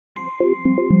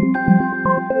Good?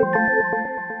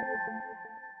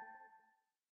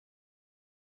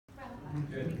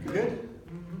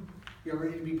 Y'all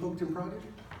ready to be poked and prodded?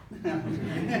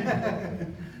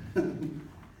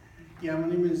 Yeah, my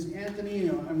name is Anthony.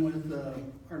 I'm with,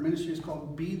 our ministry is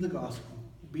called Be the Gospel,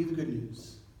 Be the Good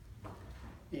News.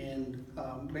 And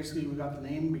basically we got the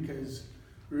name because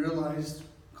we realized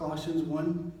Colossians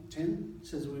 1:10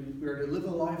 says we are to live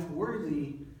a life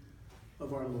worthy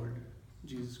of our Lord,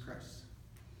 Jesus Christ.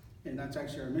 And that's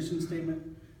actually our mission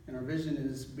statement. And our vision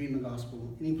is being the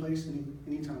gospel any place,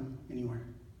 anytime, anywhere.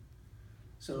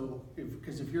 So,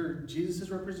 because if you're Jesus'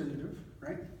 representative,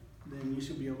 right, then you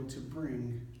should be able to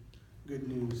bring good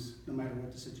news no matter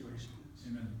what the situation is.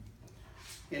 Amen.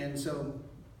 And so,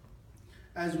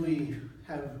 as we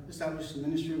have established the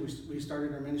ministry, we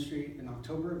started our ministry in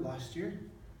October of last year.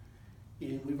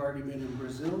 And we've already been in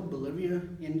Brazil, Bolivia,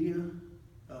 India,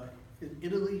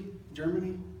 Italy,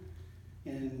 Germany,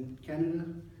 and Canada.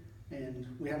 And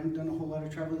we haven't done a whole lot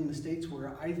of traveling in the States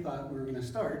where I thought we were going to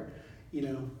start.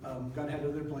 God had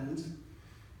other plans.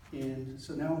 And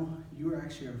so now you are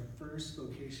actually our first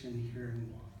location here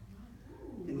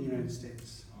in the United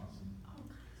States. Awesome.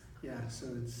 Yeah, so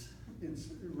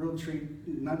it's a real treat,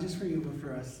 not just for you, but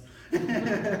for us.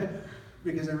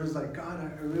 Because I was like, God,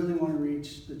 I really want to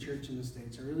reach the church in the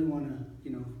States. I really want to,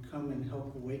 come and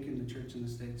help awaken the church in the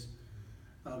States.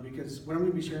 Because what I'm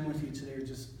going to be sharing with you today are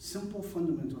just simple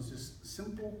fundamentals, just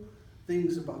simple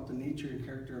things about the nature and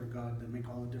character of God that make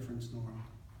all the difference in the world.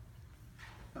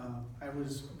 I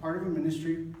was part of a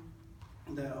ministry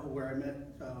where I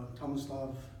met Thomas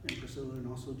Love and Priscilla and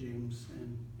also James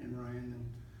and Ryan and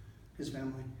his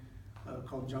family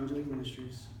called John J.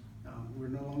 Ministries. We're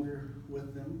no longer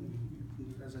with them.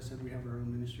 As I said, we have our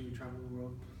own ministry. We travel the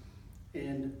world.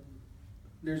 And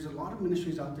there's a lot of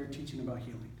ministries out there teaching about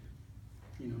healing.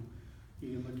 You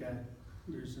can look at,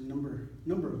 there's a number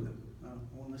of them. I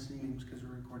won't list any names because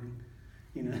we're recording.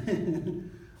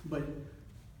 But,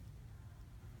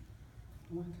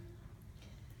 what?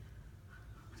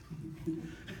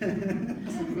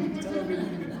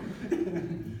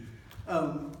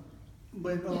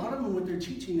 But a lot of them, what they're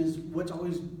teaching is what's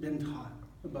always been taught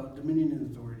about dominion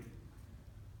and authority.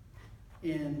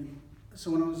 And so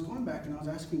when I was going back and I was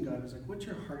asking God, I was like, what's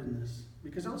your heart in this?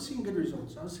 Because I was seeing good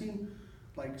results. I was seeing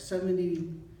like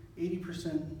 70,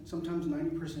 80%, sometimes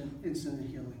 90% instant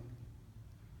healing.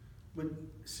 But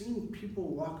seeing people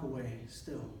walk away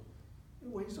still, it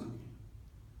weighs on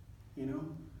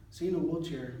you. Seeing a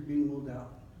wheelchair being wheeled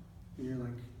out, and you're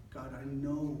like, God, I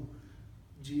know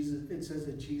Jesus, it says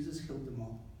that Jesus healed them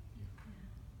all.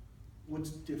 What's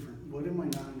different? What am I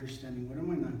not understanding? What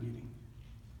am I not getting?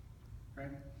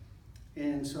 Right?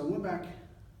 And so I went back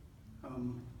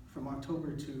from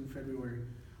October to February,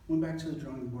 went back to the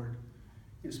drawing board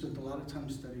and spent a lot of time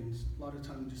studying, a lot of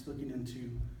time just looking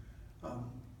into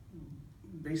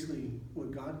basically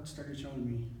what God started showing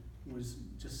me was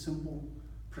just simple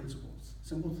principles,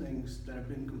 simple things that have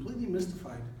been completely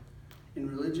mystified in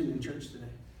religion and church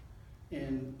today.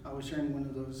 And I was sharing one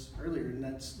of those earlier, and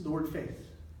that's the word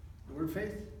faith. The word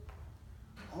faith,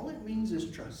 all it means is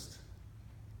trust.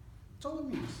 That's all it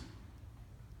means.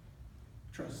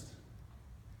 Trust.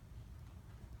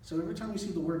 So every time you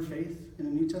see the word faith in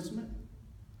the New Testament,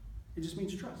 it just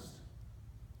means trust.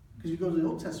 Because you go to the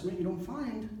Old Testament, you don't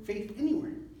find faith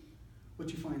anywhere.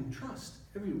 But you find trust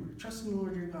everywhere. Trust in the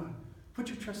Lord your God. Put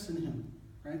your trust in Him,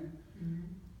 right? Mm-hmm.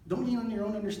 Don't lean on your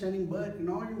own understanding, but in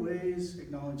all your ways,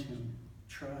 acknowledge Him.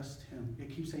 Trust Him. It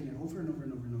keeps saying it over and over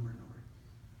and over and over and over.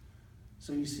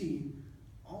 So you see,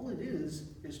 all it is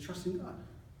trusting God.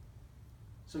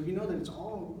 So if you know that it's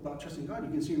all about trusting God, you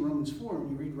can see in Romans 4,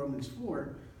 when you read Romans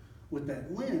 4, with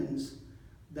that lens,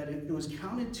 that it was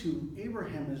counted to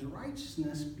Abraham as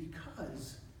righteousness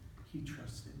because he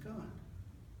trusted God.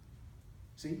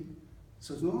 See?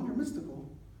 So it's no longer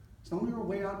mystical. It's no longer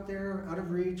way out there, out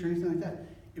of reach, or anything like that.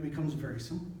 It becomes very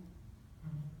simple.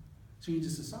 So you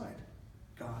just decide,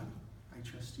 God, I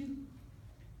trust you.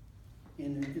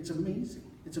 And it's amazing.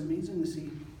 It's amazing to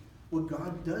see what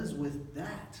God does with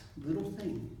that little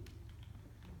thing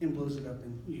and blows it up,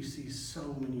 and you see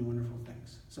so many wonderful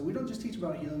things. So we don't just teach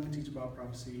about healing, we teach about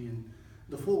prophecy and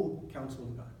the full counsel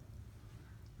of God.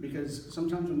 Because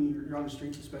sometimes when you're on the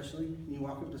streets especially, and you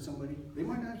walk up to somebody, they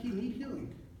might not need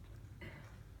healing.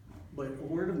 But a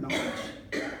word of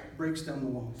knowledge breaks down the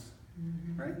walls,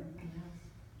 right?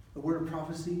 A word of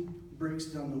prophecy breaks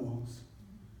down the walls.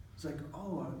 It's like,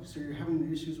 oh, so you're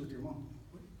having issues with your mom.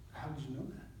 How did you know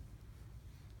that?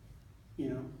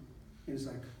 And it's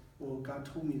like, well, God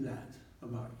told me that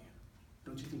about you.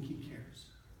 Don't you think He cares?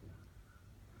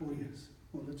 Oh, yes.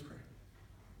 Well, let's pray.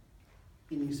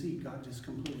 And you see God just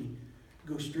completely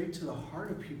go straight to the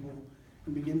heart of people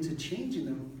and begin to changing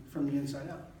them from the inside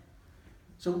out.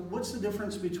 So what's the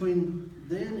difference between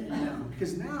then and now?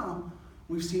 Because now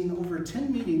we've seen over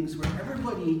 10 meetings where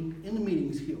everybody in the meeting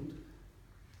is healed.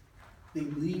 They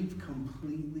leave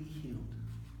completely healed,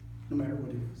 no matter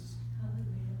what it is.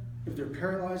 If they're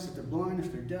paralyzed, if they're blind,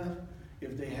 if they're deaf,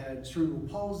 if they had cerebral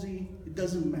palsy, it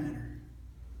doesn't matter.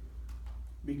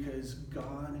 Because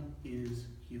God is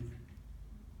healer.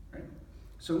 Right?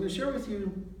 So I'm going to share with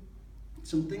you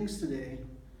some things today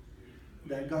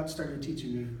that God started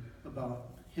teaching me about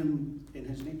him and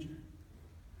his nature.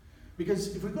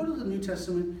 Because if we go to the New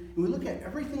Testament and we look at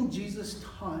everything Jesus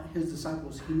taught his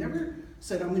disciples, he never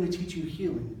said, I'm going to teach you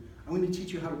healing. I'm going to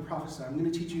teach you how to prophesy. I'm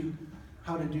going to teach you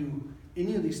how to do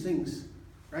any of these things.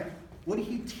 Right? What did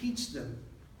he teach them?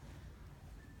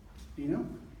 Do you know?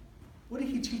 What did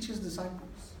he teach his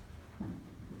disciples?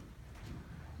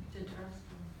 To trust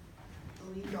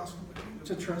him. Believe. Gospel of the kingdom.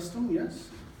 To trust him, yes.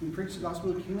 He preached the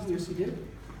gospel of the kingdom, yes he did.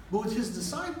 But with his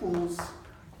disciples,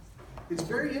 it's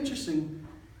very interesting.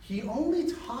 He only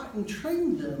taught and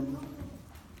trained them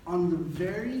on the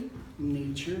very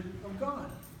nature of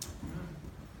God.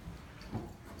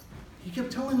 He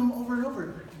kept telling them over and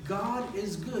over, God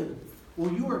is good.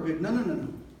 Well, you are good. No.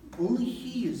 Only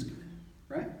he is good.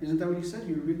 Right? Isn't that what he said?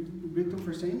 He rebuked them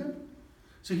for saying that?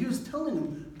 So he was telling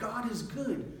them, God is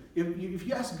good. If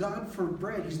you ask God for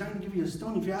bread, he's not going to give you a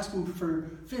stone. If you ask him for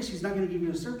fish, he's not going to give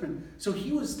you a serpent. So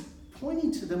he was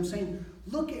pointing to them saying,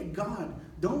 look at God.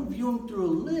 Don't view him through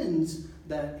a lens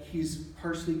that he's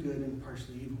partially good and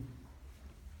partially evil.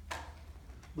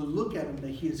 But look at him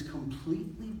that he is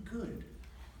completely good.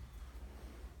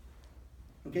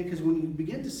 Okay, because when you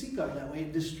begin to see God that way,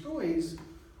 it destroys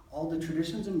all the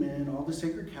traditions of men, all the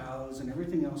sacred cows, and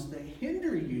everything else that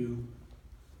hinder you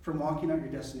from walking out your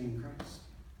destiny in Christ.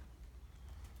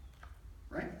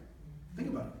 Right? Think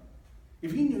about it.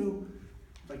 If you knew,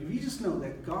 if you just know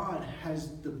that God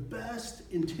has the best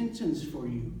intentions for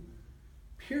you,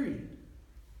 period.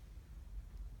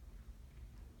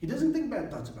 He doesn't think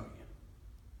bad thoughts about you.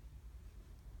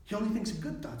 He only thinks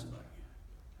good thoughts about you.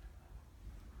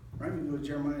 Right? We can go to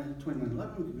Jeremiah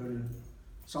 29:11. We can go to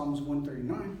Psalms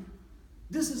 139.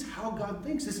 This is how God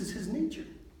thinks. This is his nature.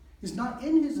 It's not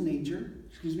in his nature,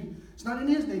 it's not in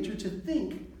his nature to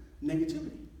think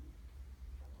negativity.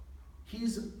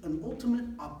 He's an ultimate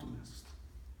optimist.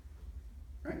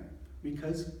 Right?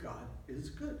 Because God is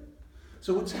good.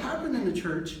 So what's happened in the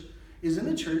church is in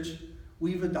the church,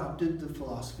 we've adopted the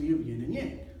philosophy of yin and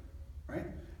yang. Right?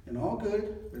 In all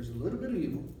good, there's a little bit of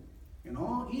evil. In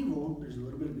all evil, there's a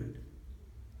little bit of good.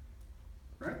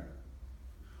 Right?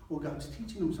 Well, God's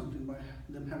teaching them something by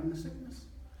them having a sickness.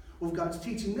 Well, if God's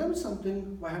teaching them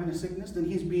something by having a sickness, then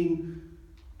he's being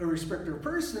a respecter of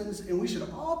persons, and we should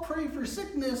all pray for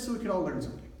sickness so we can all learn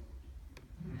something.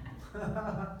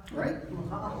 Right?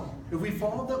 If we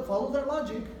follow that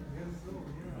logic,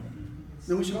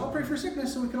 then we should all pray for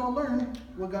sickness so we can all learn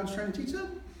what God's trying to teach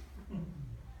them.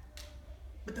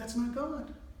 But that's not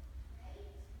God.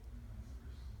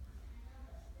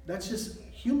 That's just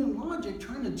human logic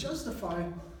trying to justify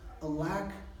a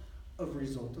lack of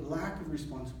result, a lack of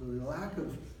responsibility, a lack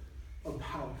of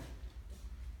power.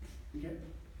 Okay?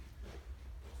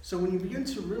 So when you begin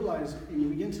to realize and you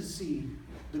begin to see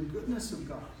the goodness of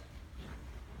God,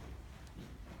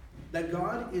 that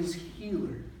God is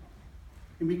healer,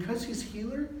 and because he's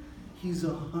healer, he's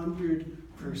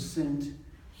 100%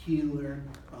 healer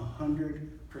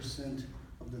 100%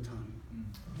 of the time.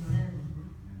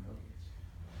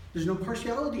 There's no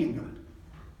partiality in God.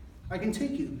 I can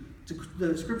take you to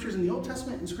the scriptures in the Old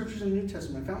Testament and scriptures in the New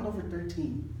Testament. I found over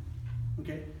 13.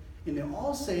 Okay? And they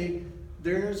all say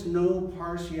there's no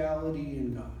partiality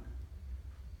in God.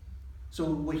 So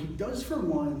what he does for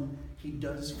one, he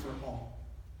does for all.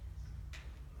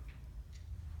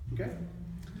 Okay?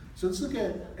 So let's look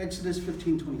at Exodus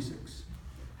 15:26.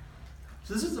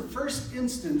 So this is the first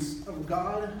instance of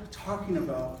God talking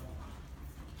about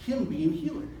him being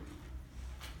healer.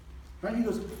 Right? He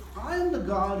goes, I am the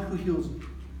God who heals you.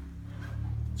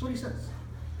 That's what he says.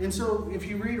 And so if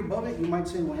you read above it, you might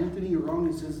say, well, Anthony, you're wrong.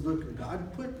 It says, look,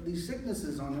 God put these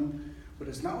sicknesses on him, but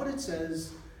it's not what it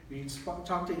says. If you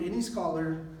talk to any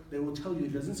scholar, they will tell you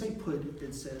it doesn't say put,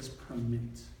 it says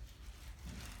permit.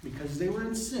 Because they were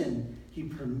in sin, he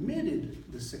permitted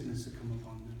the sickness to come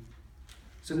upon them.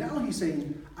 So now he's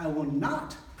saying, I will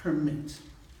not permit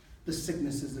the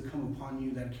sicknesses to come upon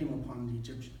you that came upon the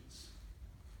Egyptians.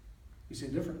 You see a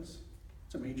difference?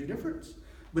 It's a major difference.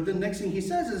 But the next thing he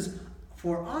says is,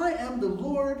 for I am the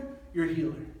Lord, your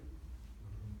healer.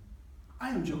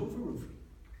 I am Jehovah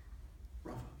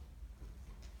Rapha.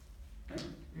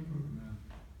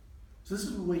 So this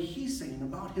is what he's saying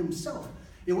about himself.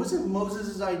 It wasn't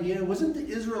Moses' idea. It wasn't the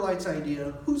Israelites'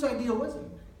 idea. Whose idea was it?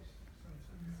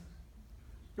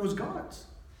 It was God's.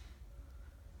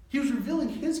 He was revealing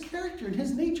his character and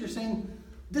his nature, saying,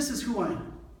 this is who I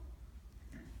am.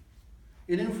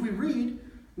 And if we read,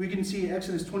 we can see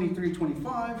Exodus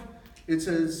 23:25. It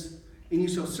says, and you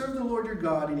shall serve the Lord your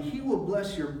God, and he will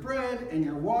bless your bread and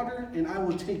your water, and I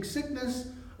will take sickness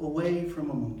away from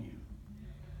among you.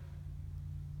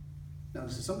 Now,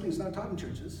 this is something that's not taught in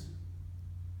churches,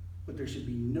 but there should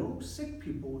be no sick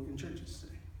people in churches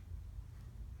today.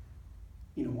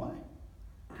 You know why?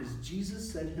 Because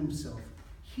Jesus said himself,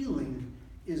 healing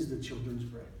is the children's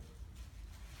bread.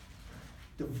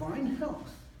 Divine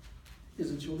health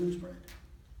is the children's bread.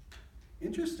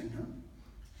 Interesting,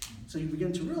 huh? So you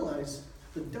begin to realize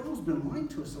the devil's been lying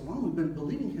to us so long. We've been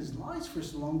believing his lies for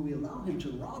so long. We allow him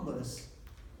to rob us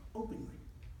openly.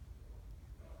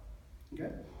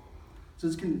 Okay? So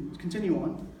let's continue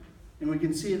on. And we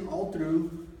can see it all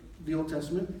through the Old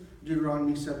Testament.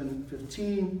 Deuteronomy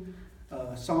 7:15,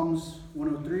 Psalms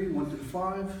 103,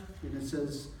 1-5. And it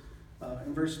says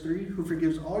in verse 3, who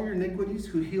forgives all your iniquities,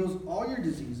 who heals all your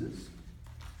diseases.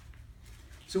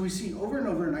 So we see over and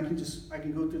over, and I can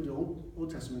go through the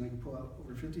Old Testament, I can pull out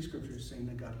over 50 scriptures saying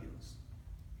that God heals.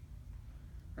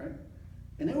 Right?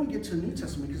 And then we get to the New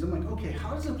Testament, because I'm like, okay,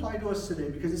 how does it apply to us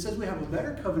today? Because it says we have a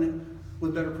better covenant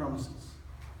with better promises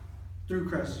through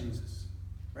Christ Jesus.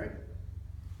 Right?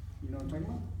 You know what I'm talking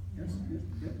about? Yes?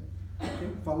 Yeah. Okay,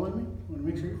 following me? I want to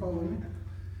make sure you're following me.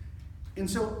 And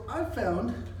so I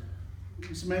found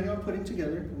this manual I'm putting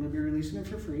together. I'm going to be releasing it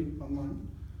for free online.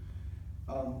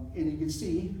 And you can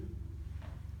see,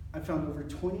 I found over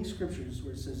 20 scriptures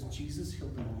where it says Jesus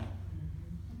healed them all.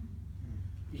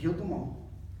 He healed them all.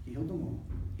 He healed them all.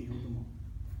 He healed them all.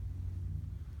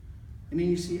 And then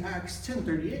you see Acts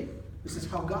 10:38. It says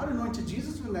how God anointed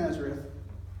Jesus of Nazareth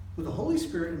with the Holy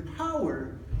Spirit and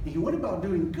power, and he went about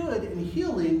doing good and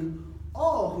healing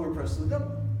all who were oppressed of the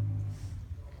devil.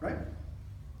 Right?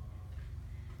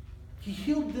 He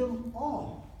healed them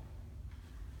all.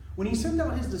 When he sent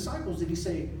out his disciples, did he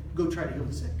say, go try to heal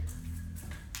the sick?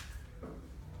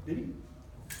 Did he?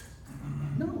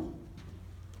 No.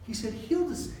 He said, heal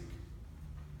the sick.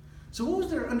 So what was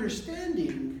their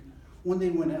understanding when they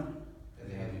went out?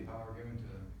 They had the power given to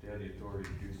them. They had the authority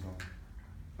to do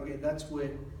so. Okay, that's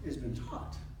what has been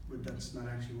taught, but that's not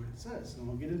actually what it says. And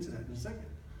we'll get into that in a second.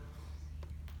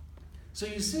 So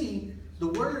you see, the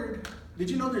word, did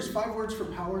you know there's 5 words for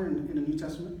power in the New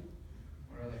Testament?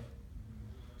 What are they?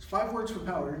 5 words for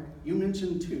power. You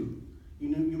mentioned 2.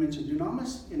 You mentioned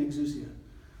dunamis and exousia.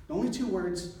 The only 2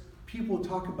 words people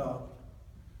talk about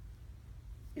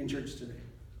in church today.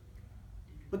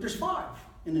 But there's 5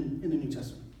 in the New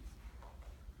Testament.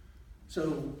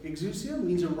 So exousia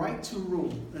means a right to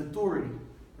rule, authority,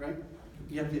 right?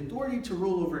 You have the authority to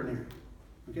rule over an area.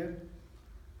 Okay?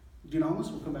 Dunamis,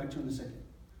 we'll come back to in a second.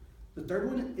 The third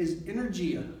one is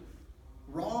energia,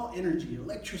 raw energy,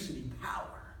 electricity,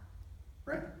 power,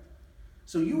 right?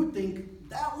 So you would think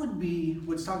that would be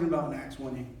what's talking about in Acts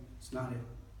 1:8. It's not it.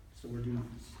 It's the word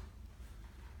dunamis.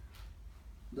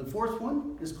 The fourth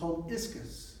one is called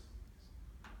ischus.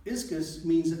 Ischus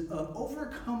means an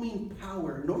overcoming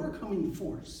power, an overcoming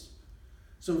force.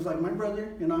 So if like my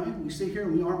brother and I, we sit here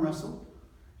and we arm wrestle,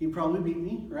 he'd probably beat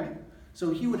me, right? So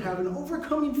he would have an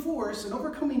overcoming force, an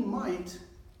overcoming might,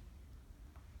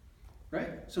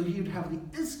 right? So he would have the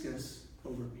ischus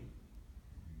over me.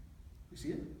 You see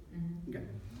it? Mm-hmm. Okay.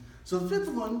 So the fifth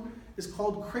one is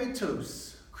called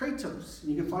kratos. Kratos.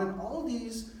 And you can find all of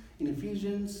these in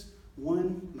Ephesians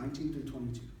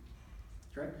 1:19-22.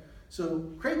 Right?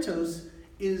 So kratos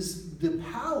is the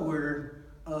power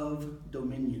of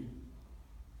dominion.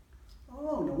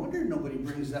 Oh, no wonder nobody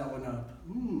brings that one up.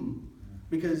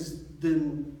 Because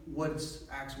then what's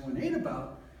Acts 1:8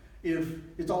 about if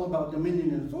it's all about dominion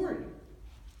and authority?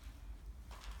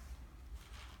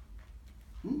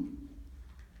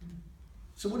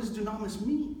 So what does dunamis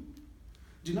mean?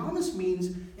 Dunamis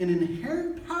means an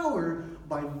inherent power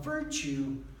by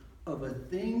virtue of a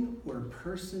thing or a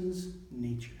person's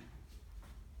nature.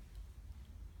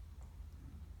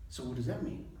 So what does that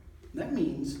mean? That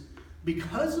means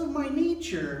because of my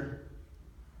nature,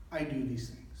 I do these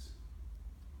things.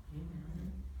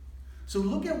 So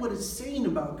look at what it's saying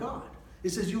about God.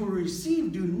 It says you will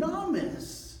receive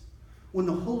dunamis when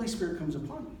the Holy Spirit comes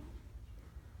upon you.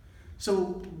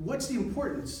 So what's the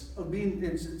importance of being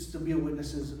to be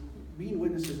witnesses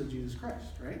of Jesus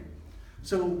Christ, right?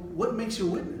 So what makes you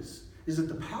a witness? Is it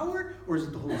the power or is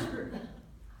it the Holy Spirit?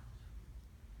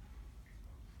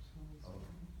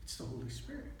 It's the Holy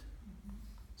Spirit.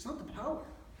 It's not the power.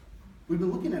 We've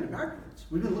been looking at it backwards.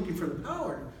 We've been looking for the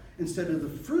power instead of the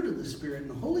fruit of the Spirit and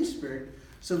the Holy Spirit,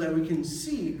 so that we can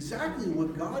see exactly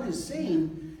what God is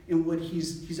saying and what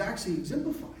He's actually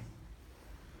exemplifying.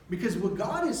 Because what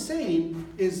God is saying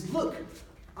is, look,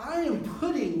 I am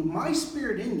putting my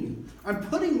Spirit in you. I'm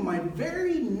putting my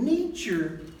very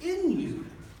nature in you.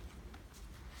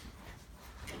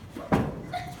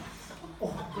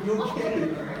 Oh, are you okay?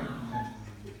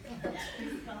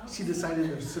 She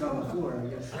decided to sit on the floor, I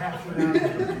guess.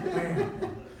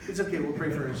 It's okay, we'll pray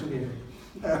for her. She'll be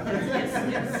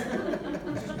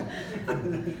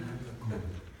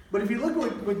But if you look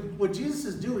at what Jesus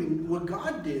is doing, what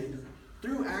God did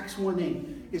through Acts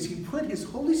 1:8 is He put His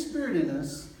Holy Spirit in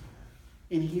us,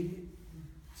 and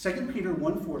 2 Peter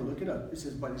 1:4, look it up. It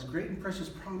says, by His great and precious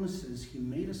promises, He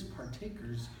made us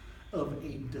partakers of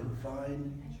a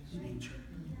divine nature.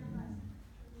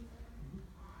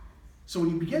 So when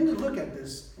you begin to look at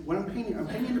this, what I'm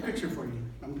painting a picture for you.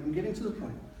 I'm getting to the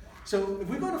point. So if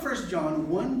we go to 1 John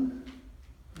 1,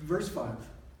 verse 5,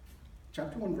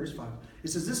 chapter 1, verse 5, it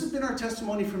says, this has been our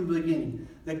testimony from the beginning,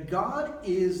 that God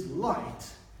is light,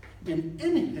 and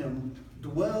in Him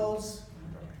dwells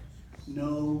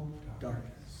no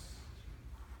darkness.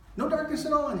 No darkness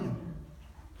at all in Him.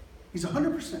 He's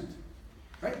 100%.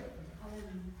 Right?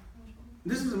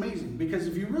 This is amazing, because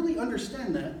if you really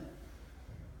understand that,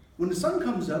 when the sun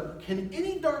comes up, can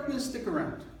any darkness stick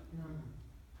around?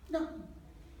 No,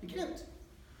 it can't.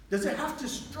 Does it have to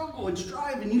struggle and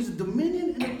strive and use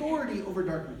dominion and authority over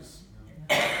darkness?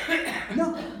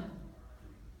 No.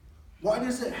 Why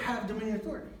does it have dominion and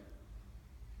authority?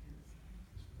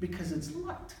 Because it's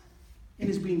light. It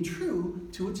is being true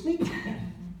to its nature.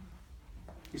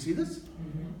 You see this?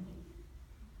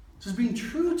 So it's being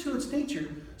true to its nature.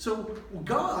 So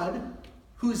God,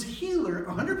 who is healer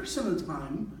 100% of the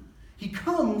time, He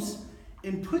comes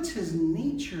and puts His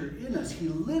nature in us. He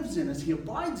lives in us. He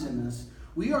abides in us.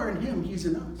 We are in Him. He's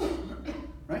in us.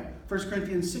 Right? 1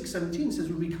 Corinthians 6:17 says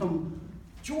we become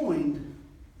joined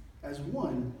as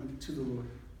one to the Lord.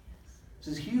 It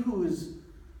says, he who is...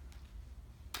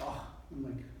 I'm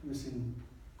like missing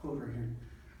a quote right here.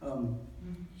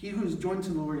 He who is joined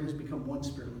to the Lord has become one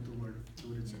spirit with the Lord. That's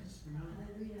what it says.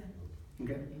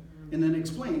 Okay? And then it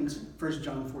explains 1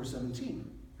 John 4:17.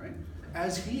 Right?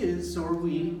 As He is, so are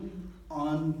we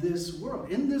on this world.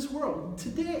 In this world,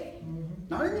 today.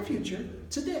 Not in the future,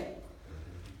 today.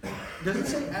 It doesn't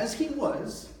say as He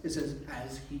was, it says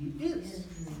as He is.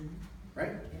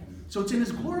 Right? So it's in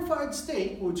His glorified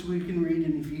state, which we can read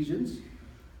in Ephesians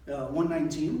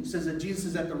 1:19. It says that Jesus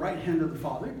is at the right hand of the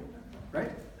Father.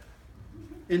 Right?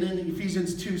 And then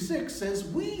Ephesians 2:6 says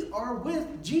we are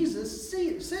with Jesus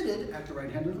seated at the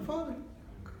right hand of the Father.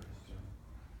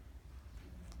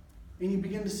 And you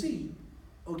begin to see,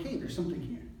 okay, there's something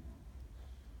here.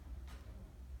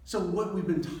 So what we've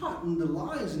been taught and the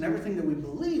lies and everything that we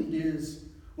believed is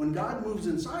when God moves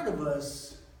inside of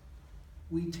us,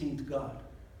 we taint God.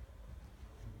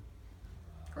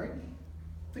 Right?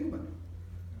 Think about it.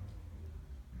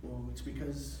 Well, it's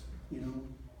because,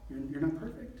 you're not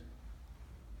perfect.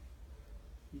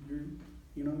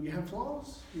 You have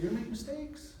flaws. You're going to make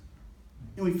mistakes.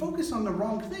 And we focus on the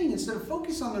wrong thing instead of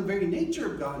focus on the very nature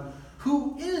of God,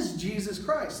 who is Jesus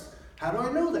Christ. How do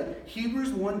I know that?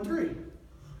 Hebrews 1:3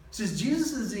 says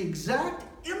Jesus is the exact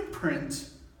imprint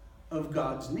of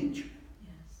God's nature.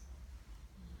 Yes.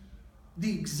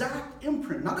 The exact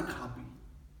imprint, not a copy.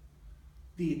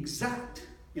 The exact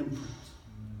imprint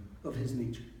of His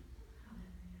nature.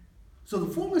 So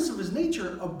the fullness of His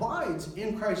nature abides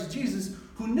in Christ Jesus,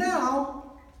 who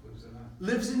now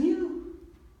lives in you,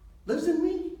 lives in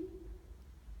me.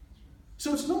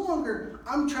 So it's no longer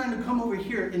I'm trying to come over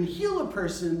here and heal a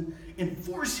person and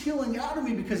force healing out of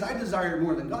me because I desire it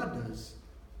more than God does.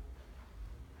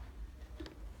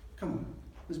 Come on,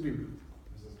 let's be real.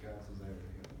 This is God's desire to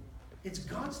heal. It's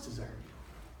God's desire.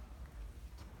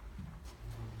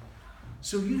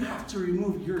 So you have to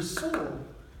remove your soul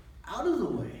out of the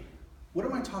way. What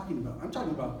am I talking about? I'm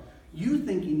talking about you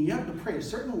thinking you have to pray a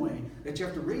certain way, that you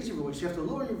have to raise your voice, you have to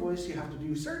lower your voice, you have to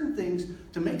do certain things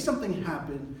to make something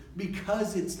happen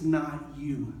because it's not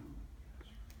you.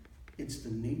 It's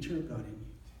the nature of God in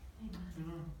you.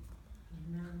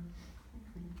 Amen.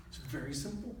 It's very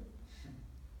simple.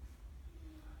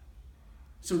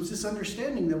 So it's this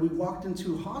understanding that we walked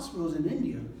into hospitals in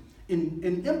India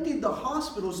and emptied the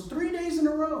hospitals 3 days in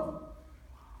a row.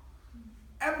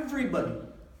 Everybody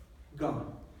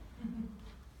gone.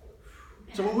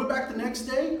 So when we went back the next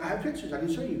day, I have pictures. I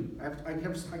can show you.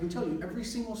 I can tell you every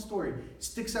single story. It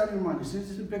sticks out in your mind. As soon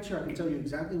as it's a picture, I can tell you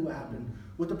exactly what happened,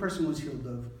 what the person was healed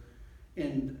of,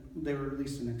 and they were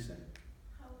released the next day.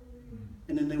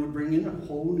 And then they would bring in a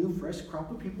whole new, fresh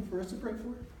crop of people for us to pray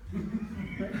for.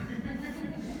 Right?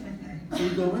 So we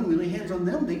go in, we lay hands on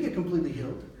them, they get completely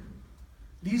healed.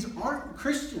 These aren't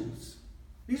Christians.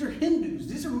 These are Hindus.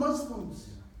 These are Muslims.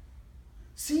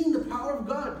 Seeing the power of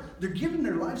God, they're giving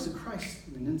their lives to Christ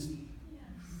in an instant.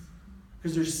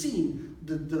 Because they're seeing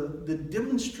the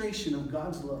demonstration of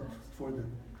God's love for them.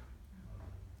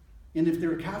 And if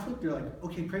they're a Catholic, they're like,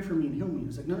 okay, pray for me and heal me.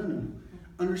 It's like, no.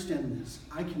 Understand this.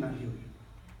 I cannot heal you.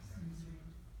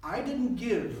 I didn't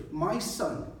give my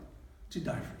son to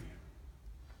die for you,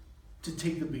 to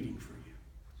take the beating for you.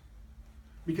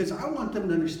 Because I want them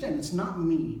to understand it's not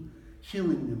me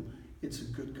healing them. It's a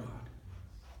good God.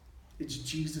 It's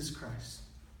Jesus Christ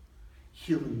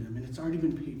healing them. And it's already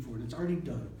been paid for. And it's already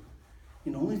done.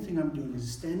 And the only thing I'm doing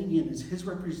is standing in as his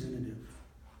representative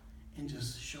and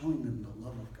just showing them the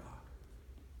love of God.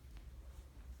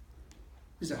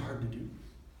 Is that hard to do?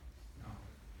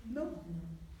 No.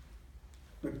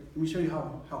 Look, let me show you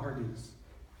how hard it is.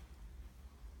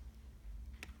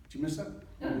 Did you miss that?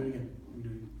 Let me do it again.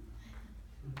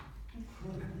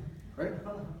 Right?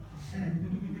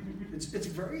 It's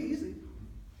very easy.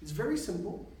 It's very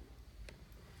simple.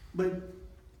 But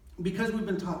because we've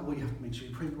been taught, well, you have to make sure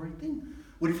you pray the right thing.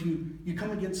 What if you come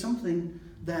against something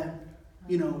that,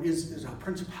 is a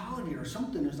principality or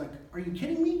something? It's like, are you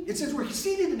kidding me? It says we're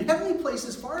seated in heavenly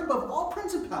places far above all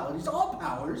principalities, all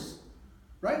powers,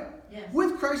 right? Yes.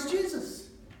 With Christ Jesus.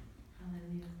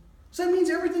 Hallelujah. So that means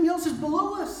everything else is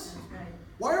below us. That's right.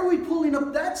 Why are we pulling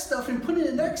up that stuff and putting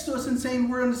it next to us and saying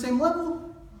we're on the same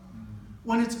level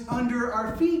when it's under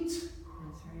our feet? That's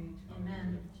right.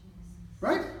 Amen.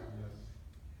 Right?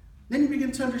 Then you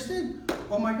begin to understand,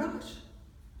 oh my gosh.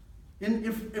 And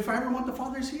if I ever want the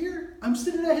Father's here, I'm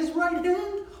sitting at his right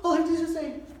hand. All I have to do is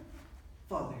say,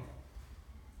 Father.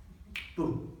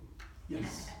 Boom.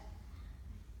 Yes.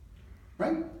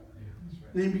 Right?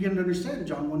 Then you begin to understand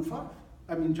John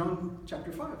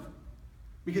chapter 5.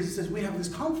 Because it says we have this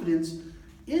confidence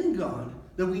in God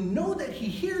that we know that he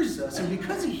hears us. And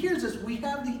because he hears us, we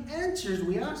have the answers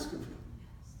we ask of him.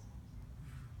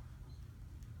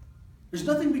 There's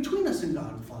nothing between us and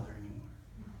God the Father anymore.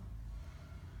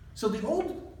 So the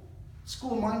old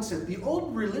school mindset, the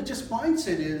old religious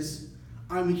mindset is,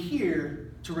 I'm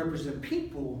here to represent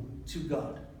people to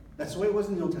God. That's the way it was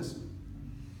in the Old Testament.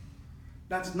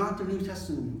 That's not the New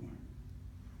Testament anymore.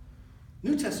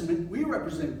 New Testament, we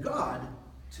represent God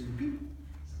to the people.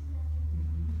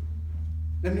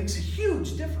 That makes a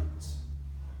huge difference.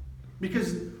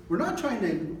 Because we're not trying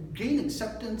to gain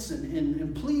acceptance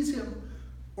and please him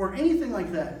or anything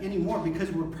like that anymore,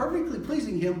 because we're perfectly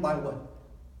pleasing him by what?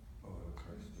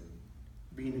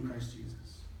 Being in Christ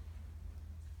Jesus.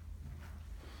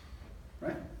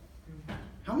 Right?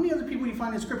 How many other people you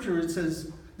find in Scripture where it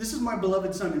says, this is my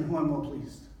beloved Son in whom I'm well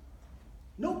pleased?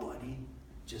 Nobody,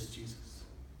 just Jesus.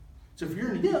 So if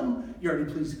you're in him, you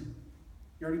already please him.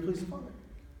 You already please the Father.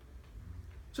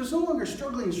 So it's no longer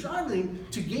struggling and striving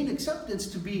to gain acceptance,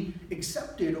 to be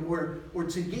accepted, or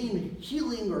to gain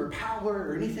healing or power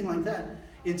or anything like that.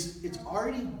 It's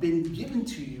already been given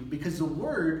to you, because the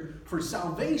word for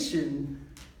salvation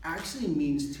actually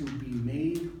means to be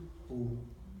made whole.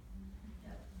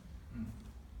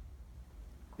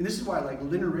 And this is why, like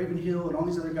Leonard Ravenhill and all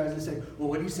these other guys, they say, well,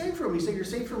 what are you saved from? You say you're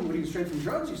saved from, what are you saved from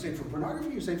drugs? You're saved from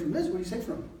pornography? You're saved from this? What are you saved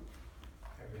from?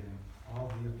 Everything.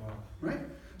 All the above. Right?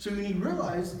 So when you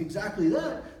realize exactly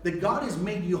that God has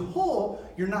made you whole,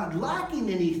 you're not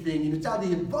lacking anything, and it's out of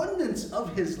the abundance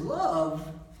of his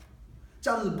love, it's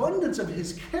out of the abundance of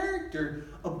his character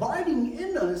abiding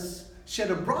in us,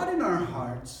 shed abroad in our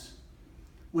hearts.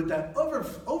 With that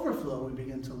overflow, we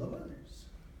begin to love others.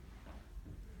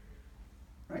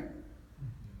 Right?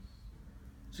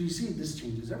 So you see, this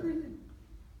changes everything.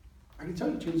 I can tell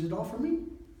you, it changed it all for me.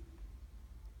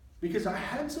 Because I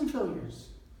had some failures.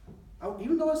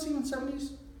 Even though I was seeing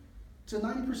 70s to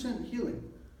 90% healing,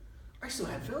 I still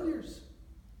had failures.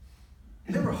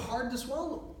 And they were hard to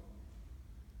swallow.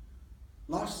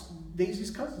 Lost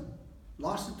Daisy's cousin.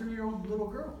 Lost a 3-year-old little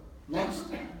girl. Lost,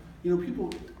 people,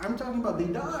 I'm talking about, they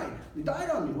died. They died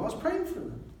on me while I was praying for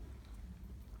them.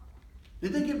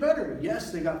 Did they get better?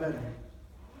 Yes, they got better.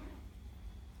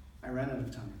 I ran out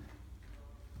of time.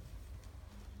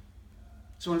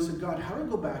 So I said, God, how do I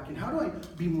go back and how do I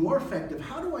be more effective?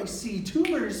 How do I see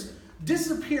tumors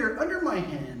disappear under my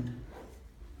hand?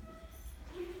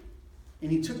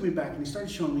 And he took me back and he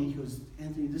started showing me, he goes,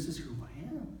 Anthony, this is who I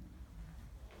am.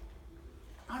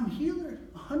 I'm healer,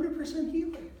 100%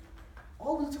 healer,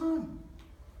 all the time.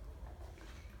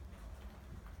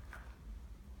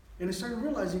 And I started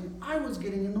realizing I was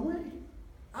getting in the way.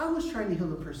 I was trying to heal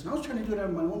the person. I was trying to do it out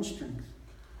of my own strength.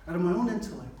 out of my own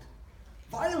intellect,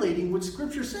 violating what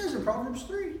Scripture says in Proverbs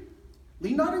 3.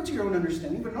 Lean not into your own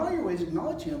understanding, but in all your ways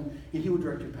acknowledge Him, and He will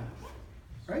direct your path.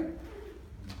 Right?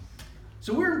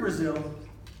 So we're in Brazil.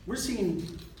 We're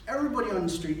seeing everybody on the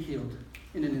street healed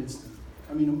in an instant.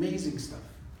 I mean, amazing stuff.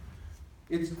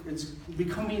 It's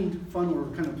becoming fun.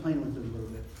 We're kind of playing with it a little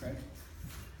bit, right?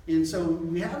 And so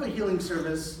we have a healing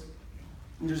service,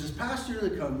 and there's this pastor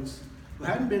that comes who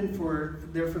hadn't been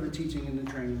there for the teaching and the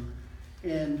training,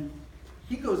 and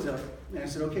he goes up, and I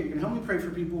said, okay, you're going to help me pray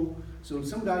for people. So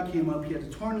some guy came up, he had a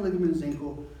torn ligament in his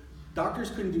ankle.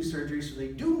 Doctors couldn't do surgery, so they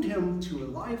doomed him to a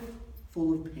life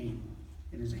full of pain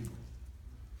in his ankle.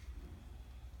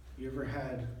 You ever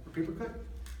had a paper cut?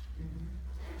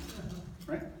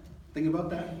 Right? Think about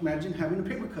that. Imagine having a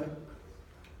paper cut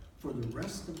for the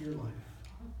rest of your life.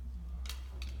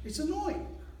 It's annoying.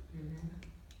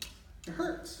 It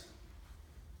hurts.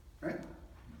 Right?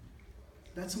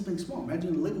 That's something small.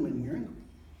 Imagine a ligament in your ankle.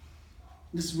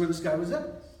 This is where this guy was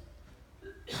at.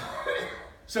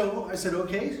 So I said,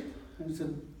 okay. I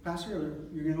said, Pastor,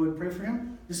 you're going to go and pray for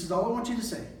him? This is all I want you to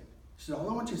say. This is all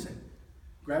I want you to say.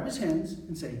 Grab his hands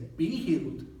and say, be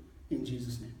healed in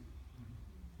Jesus' name.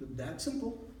 That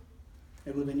simple.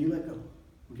 And well, then you let go.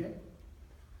 Okay?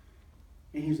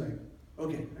 And he's like,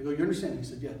 okay. I go, you understand? He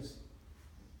said, yes.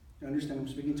 I understand. I'm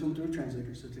speaking to him through a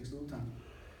translator, so it takes a little time.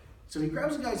 So he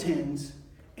grabs the guy's hands,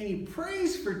 and he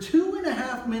prays for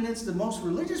 2.5 minutes, the most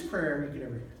religious prayer you could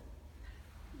ever hear.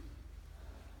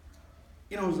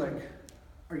 You know, I was like,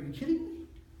 are you kidding me?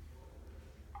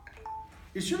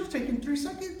 It should have taken 3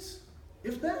 seconds,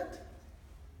 if that.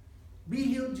 Be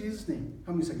healed in Jesus' name.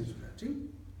 How many seconds was that? 2?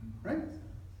 Right?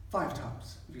 5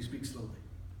 tops, if you speak slowly.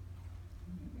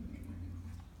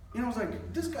 You know, I was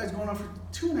like, this guy's going on for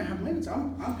 2.5 minutes.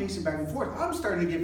 I'm pacing back and forth. I'm starting to get